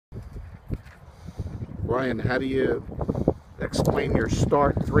Ryan, how do you explain your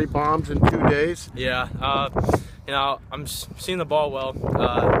start? 3 bombs in 2 days? Yeah, I'm seeing the ball well,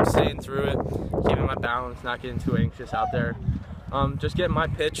 staying through it, keeping my balance, not getting too anxious out there. Just getting my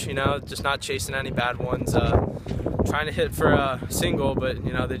pitch, just not chasing any bad ones. Trying to hit for a single, but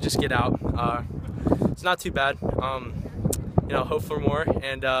they just get out. It's not too bad. Hope for more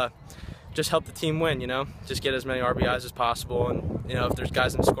and just help the team win. Just get as many RBIs as possible, and if there's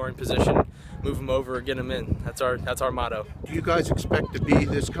guys in scoring position, move them over or get them in. That's our motto. Do you guys expect to be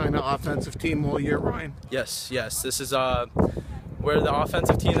this kind of offensive team all year, Ryan? Yes. This is we're the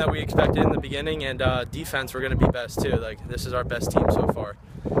offensive team that we expected in the beginning, and defense we're going to be best too. This is our best team so far.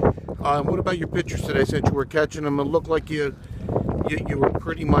 What about your pitchers today? Since you were catching them, it looked like you were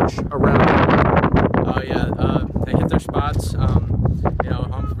pretty much around. Oh yeah, they hit their spots.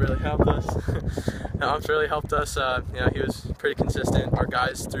 Ump really helped us. Ump really helped us. He was pretty consistent. Our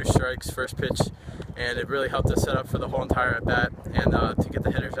guys threw strikes first pitch, and it really helped us set up for the whole entire at bat and to get the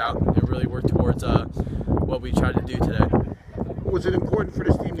hitters out. It really worked towards what we tried to do today. Was it important for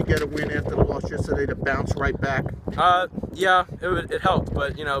this team to get a win after the loss yesterday to bounce right back? Yeah, it helped,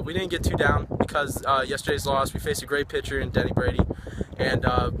 but we didn't get too down because yesterday's loss we faced a great pitcher in Denny Brady, and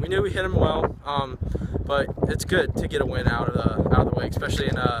we knew we hit him well. But it's good to get a win out of the way, especially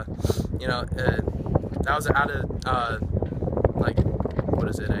in that was out of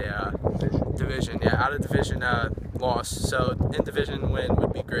division, out of division loss. So in division win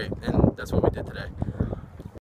would be great, and that's what we did today.